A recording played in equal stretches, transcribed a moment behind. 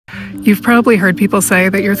You've probably heard people say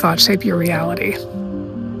that your thoughts shape your reality.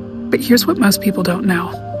 But here's what most people don't know.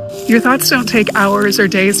 Your thoughts don't take hours or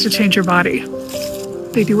days to change your body.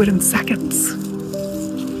 They do it in seconds.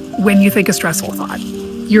 When you think a stressful thought,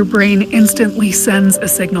 your brain instantly sends a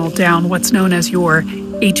signal down what's known as your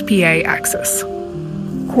HPA axis.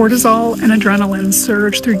 Cortisol and adrenaline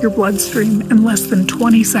surge through your bloodstream in less than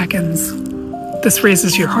 20 seconds. This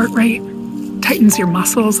raises your heart rate, tightens your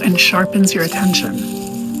muscles, and sharpens your attention.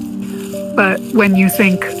 But when you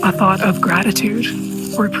think a thought of gratitude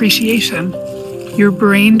or appreciation, your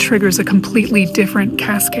brain triggers a completely different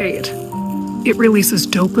cascade. It releases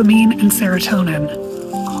dopamine and serotonin,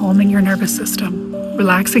 calming your nervous system,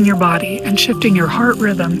 relaxing your body, and shifting your heart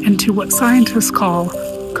rhythm into what scientists call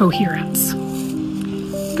coherence.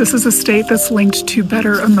 This is a state that's linked to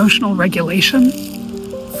better emotional regulation,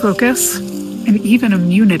 focus, and even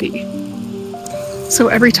immunity. So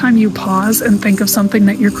every time you pause and think of something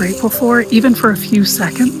that you're grateful for, even for a few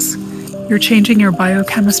seconds, you're changing your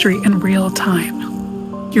biochemistry in real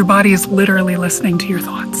time. Your body is literally listening to your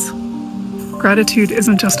thoughts. Gratitude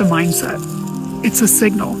isn't just a mindset. It's a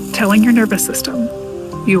signal telling your nervous system,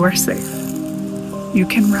 you are safe. You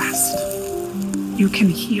can rest. You can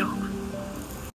heal.